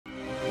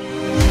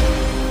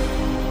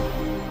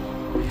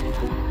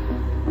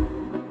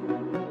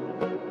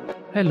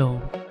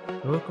Hello,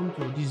 welcome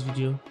to this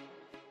video.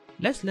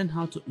 Let's learn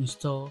how to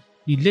install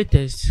the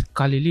latest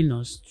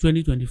kalilinux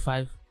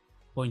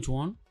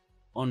 2025.1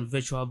 on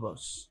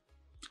VirtualBox.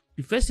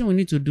 The first thing we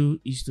need to do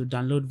is to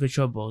download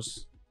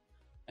VirtualBox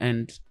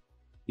and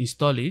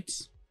install it.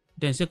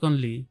 Then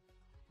secondly,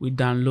 we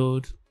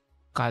download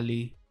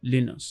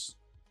kalilinux.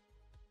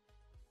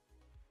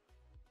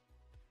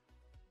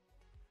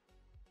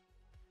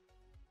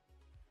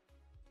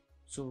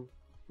 So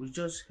we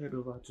just head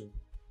over to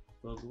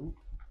Google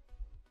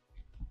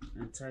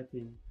and type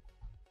in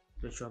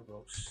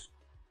VirtualBox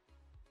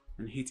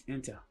and hit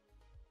enter.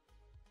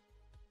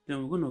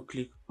 Then we're going to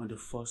click on the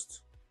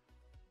first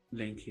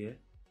link here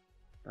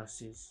that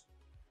says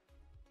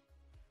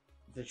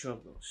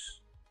VirtualBox.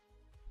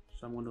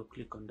 So I'm going to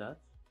click on that.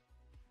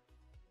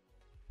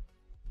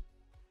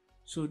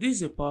 So this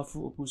is a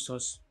powerful open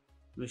source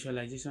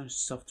virtualization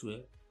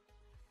software.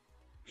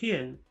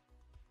 Here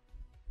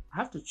I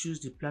have to choose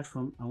the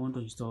platform I want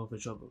to install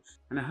VirtualBox,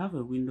 and I have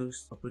a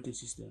Windows operating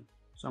system,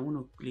 so I'm going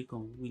to click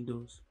on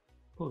Windows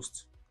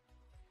Host.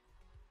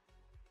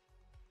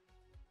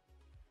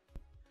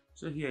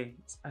 So here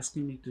it's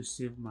asking me to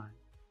save my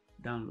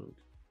download.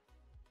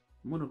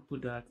 I'm going to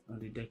put that on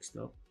the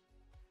desktop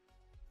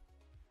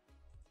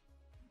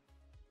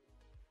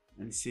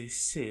and it says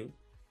save.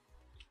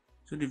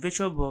 So the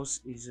VirtualBox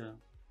is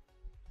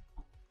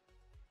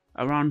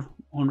around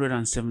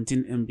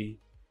 117 MB,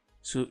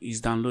 so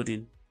it's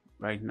downloading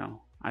right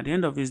now. At the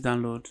end of this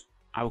download,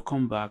 I'll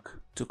come back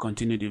to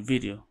continue the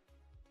video.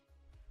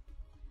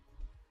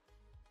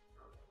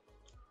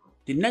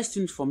 The next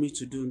thing for me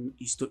to do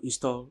is to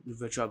install the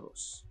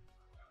VirtualBox.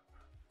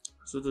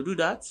 So to do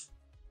that,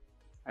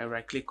 I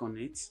right click on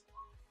it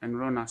and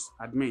run as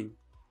admin.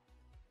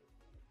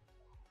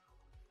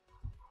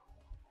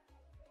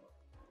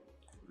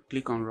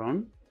 Click on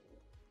run.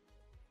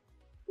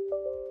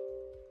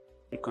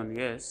 Click on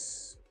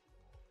yes.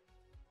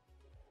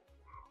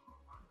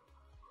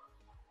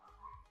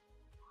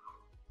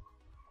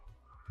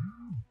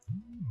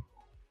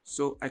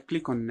 So I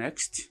click on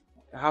next.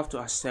 I have to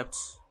accept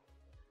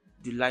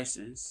the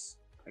license.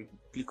 I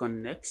click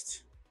on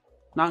next.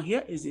 Now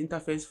here is the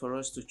interface for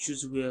us to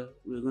choose where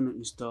we're going to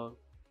install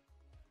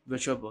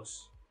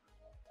VirtualBox.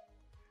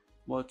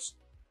 But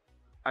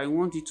I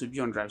want it to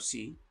be on drive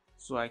C,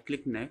 so I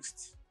click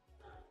next.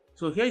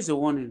 So here is a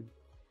warning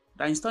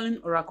that installing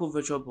Oracle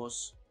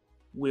VirtualBox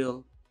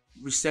will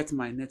reset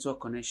my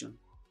network connection.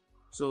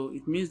 So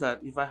it means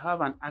that if I have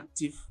an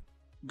active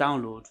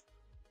download,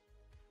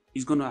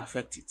 it's going to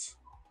affect it.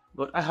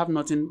 But I have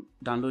nothing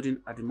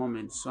downloading at the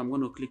moment, so I'm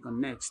going to click on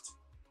next.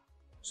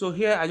 So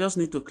here I just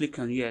need to click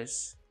on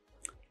yes,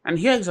 and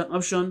here is an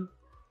option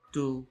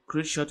to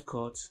create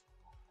shortcuts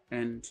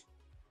and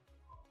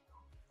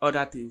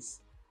other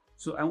things.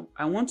 So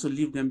I want to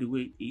leave them the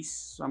way it is,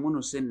 so I'm going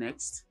to say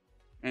next,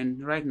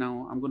 and right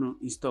now I'm going to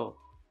install.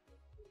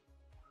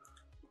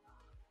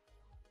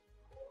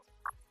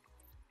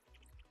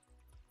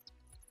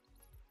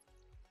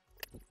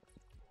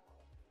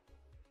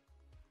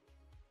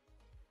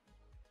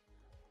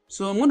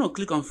 So I'm going to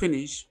click on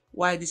finish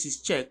while this is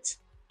checked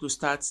to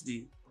start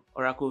the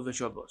Oracle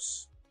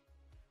VirtualBox.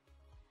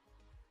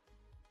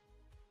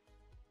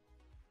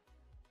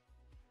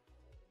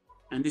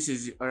 And this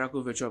is the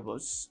Oracle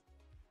VirtualBox.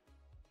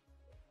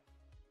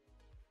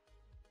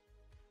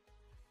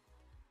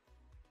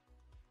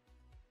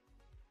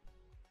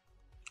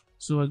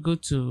 So I go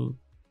to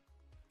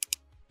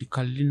the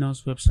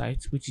kalilinux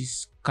website, which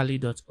is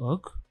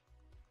kali.org.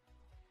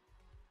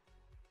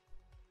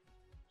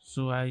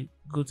 So I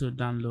go to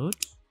download.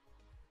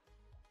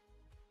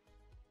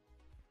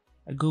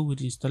 I go with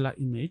the installer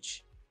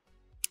image.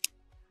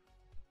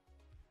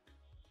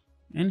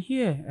 And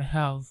here I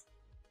have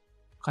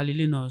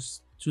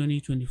kalilinux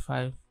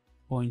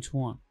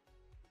 2025.1.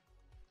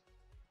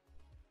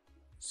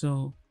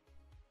 So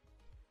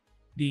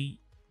the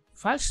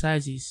file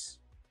size is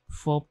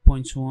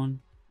 4.1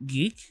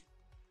 gig.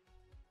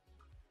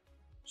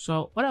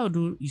 So what I'll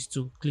do is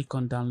to click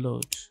on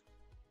download,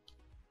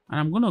 and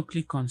I'm going to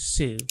click on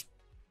save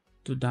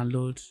to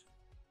download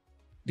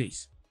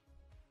this.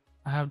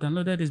 I have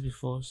downloaded this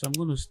before, so I'm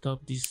going to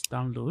stop this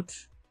download.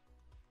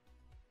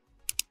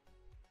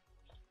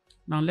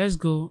 Now let's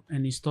go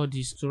and install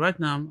this. So right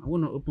now I'm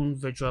going to open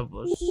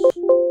VirtualBox.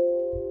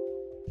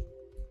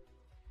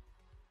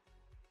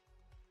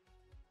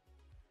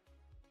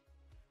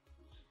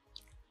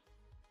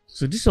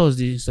 So this was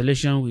the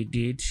installation we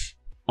did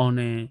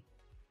on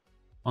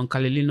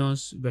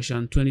kalilinux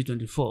version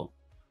 2024.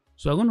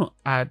 So I'm going to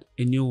add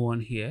a new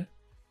one here.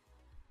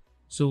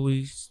 So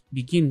we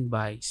begin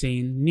by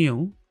saying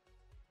new.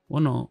 I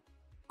want to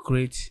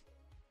create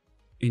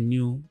a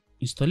new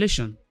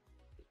installation.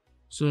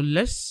 So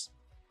let's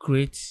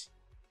create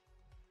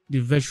the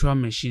virtual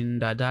machine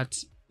that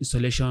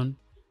installation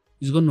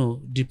is going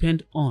to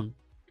depend on.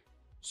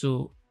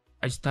 So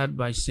I start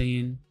by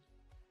saying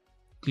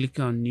click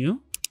on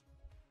new.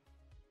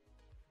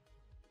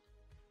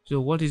 So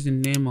what is the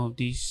name of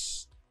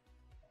this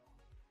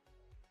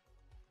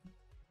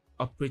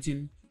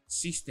operating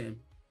system?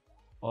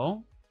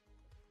 or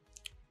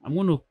I'm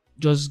going to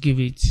just give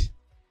it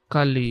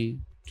Kali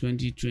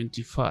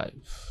 2025.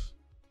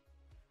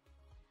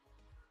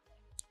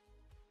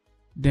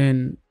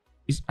 Then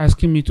it's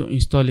asking me to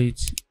install it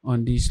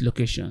on this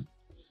location,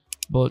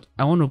 but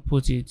I want to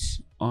put it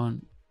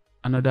on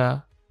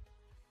another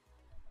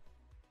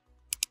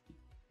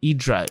E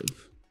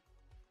drive.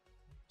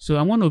 So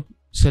I want to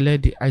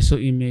select the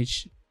ISO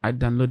image I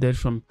downloaded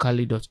from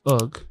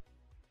kali.org.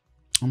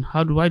 And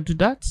how do I do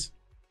that?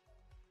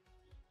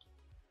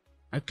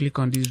 I click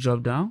on this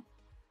drop down,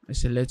 I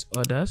select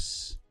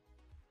others,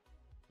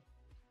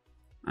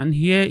 and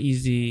here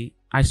is the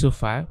ISO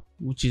file,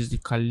 which is the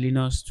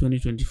kalilinux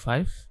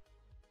 2025.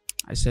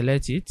 I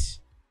select it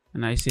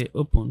and I say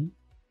open,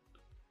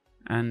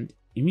 and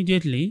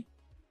immediately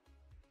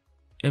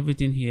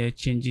everything here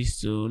changes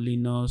to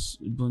Linux,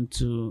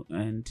 Ubuntu,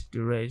 and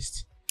the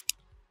rest.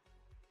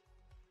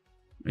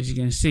 As you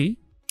can see.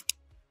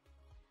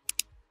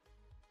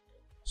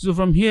 So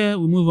from here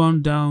we move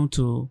on down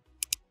to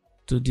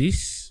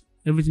this.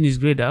 Everything is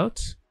grayed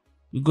out.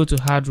 We go to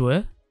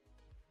hardware,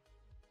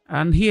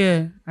 and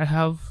here I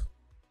have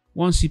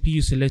one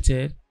CPU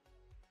selected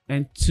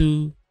and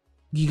 2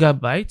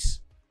 gigabytes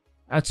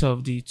out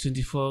of the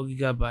 24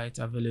 gigabytes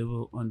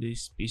available on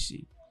this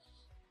PC.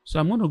 So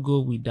I'm going to go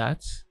with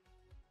that,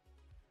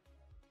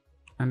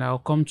 and I'll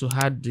come to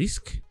hard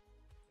disk.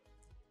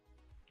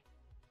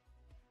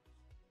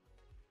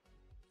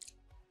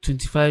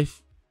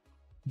 25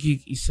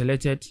 gig is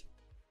selected,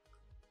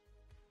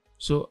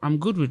 so I'm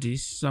good with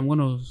this. So I'm going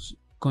to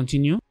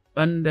continue,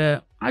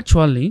 and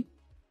actually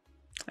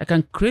I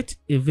can create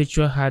a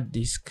virtual hard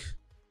disk,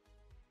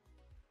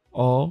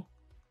 or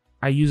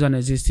I use an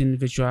existing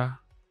virtual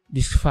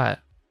disk file.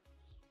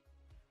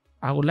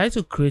 I would like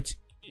to create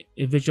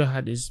a virtual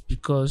hard disk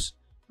because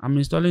I'm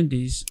installing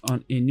this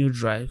on a new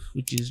drive,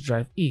 which is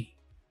drive E.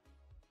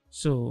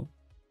 So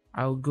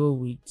I'll go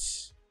with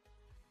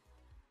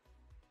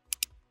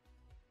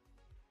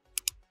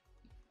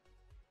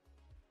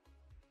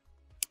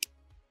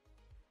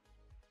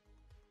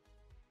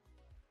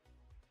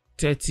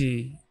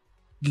 30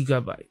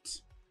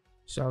 gigabytes.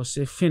 So I'll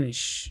say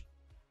finish.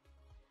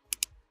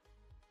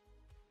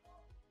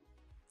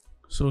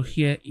 So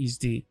here is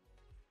the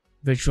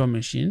virtual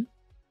machine,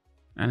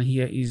 and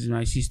here is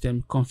my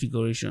system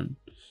configuration.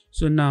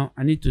 So now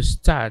I need to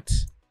start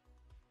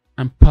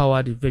and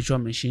power the virtual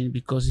machine,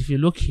 because if you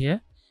look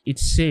here, it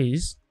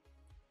says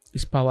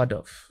it's powered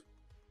off.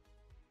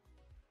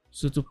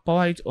 So to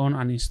power it on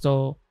and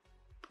install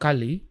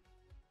Kali,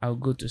 I'll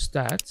go to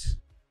start.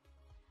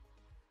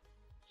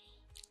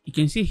 You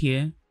can see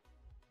here,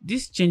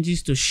 this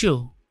changes to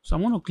show. So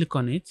I'm going to click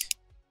on it,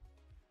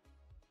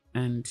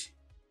 and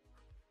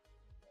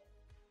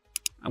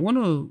I'm going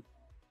to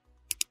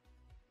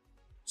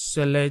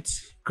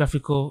select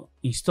graphical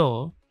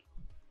install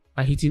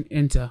by hitting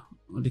enter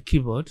on the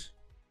keyboard.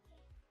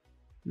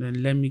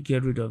 Then let me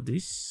get rid of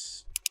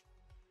this.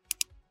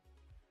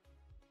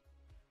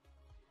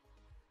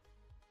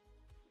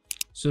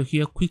 So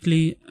here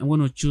quickly I'm going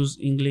to choose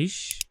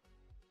English,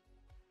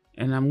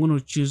 and I'm going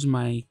to choose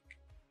my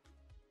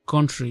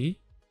country.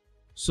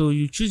 So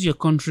you choose your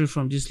country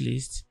from this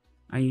list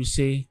and you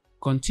say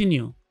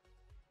continue.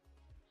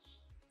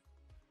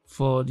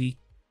 For the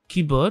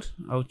keyboard,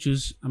 I'll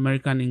choose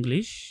American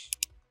English.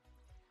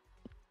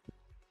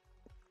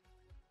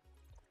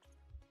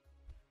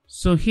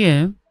 So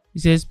here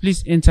it says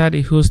please enter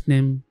the host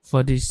name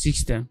for the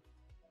system.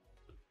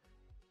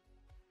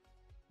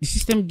 The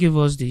system gave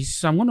us this,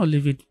 so I'm going to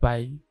leave it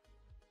by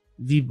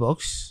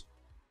VBox,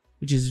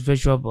 which is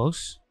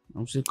VirtualBox.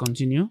 I'll say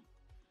continue,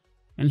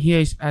 and here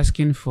it's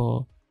asking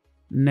for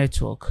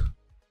network.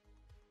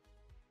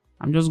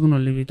 I'm just going to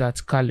leave it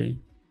at Kali.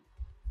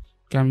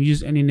 You can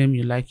use any name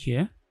you like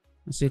here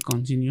and say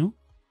continue.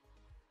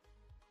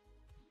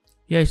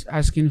 Here it's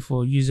asking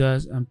for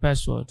users and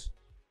password.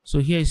 So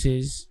here it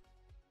says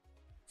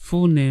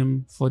full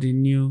name for the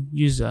new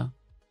user.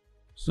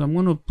 So I'm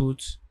going to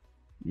put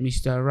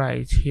Mr.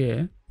 Right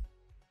here.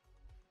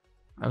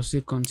 I'll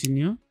say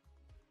continue.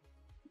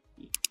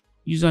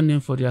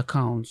 Username for the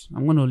account,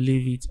 I'm going to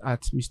leave it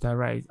at Mr.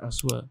 Right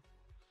as well.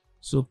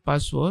 So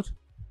password,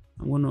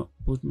 I'm going to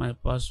put my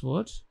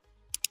password.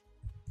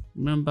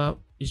 Remember,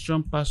 a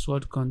strong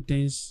password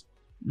contains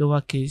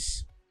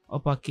lowercase,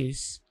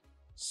 uppercase,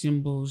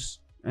 symbols,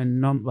 and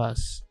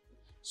numbers.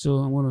 So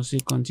I'm going to say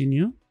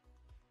continue.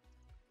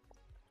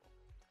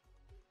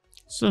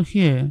 So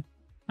here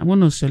I'm going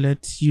to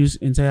select use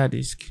entire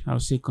disk. I'll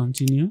say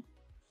continue,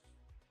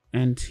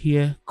 and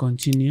here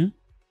continue,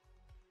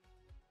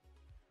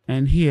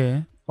 and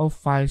here all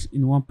files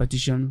in one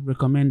partition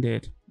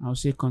recommended. I'll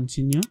say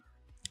continue.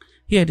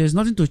 Here there's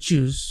nothing to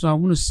choose, so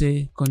I'm going to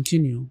say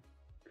continue,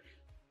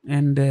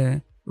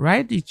 and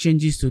write the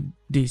changes to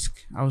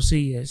disk. I'll say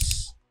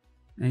yes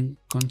and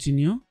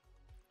continue.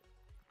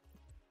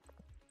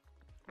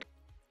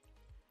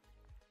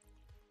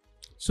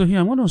 So here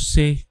I'm going to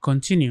say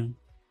continue.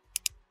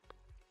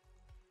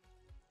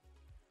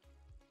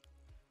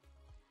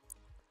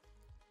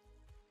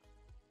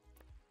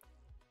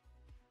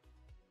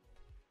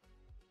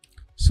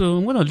 So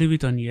I'm going to leave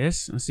it on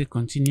yes and say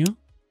continue.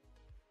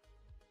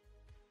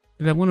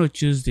 Then I'm going to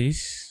choose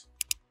this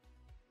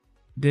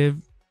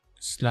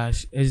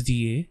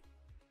dev/SDA.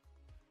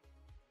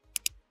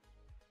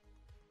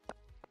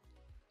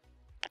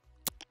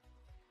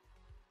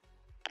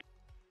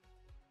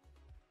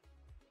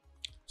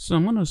 So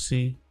I'm going to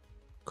say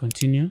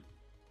continue.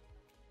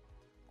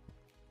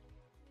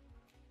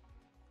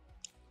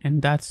 And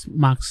that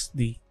marks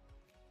the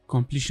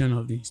completion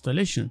of the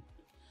installation.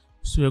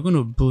 So we're going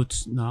to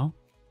boot now.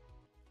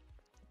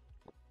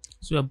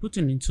 So we're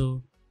booting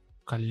into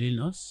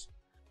kalilinux.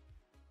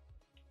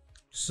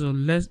 So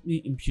let me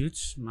input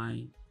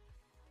my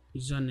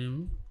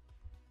username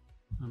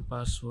and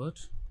password.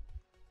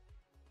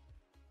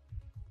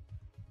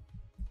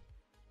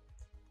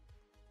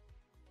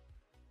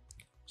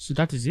 So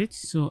that is it.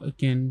 So I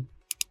can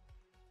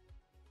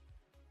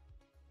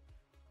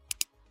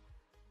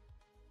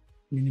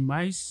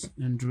minimize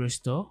and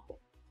restore,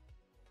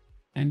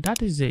 and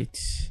that is it.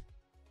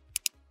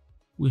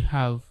 We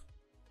have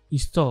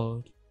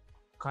installed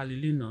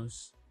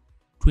kalilinux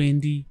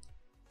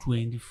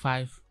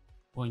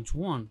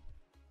 2025.1.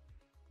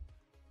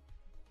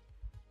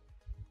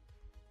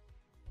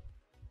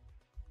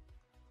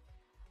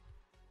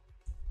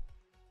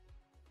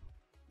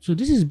 So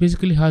this is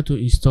basically how to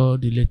install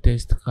the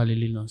latest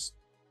kalilinux.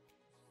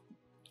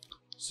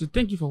 So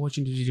thank you for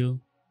watching the video,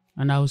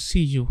 and I will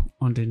see you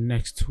on the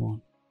next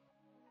one.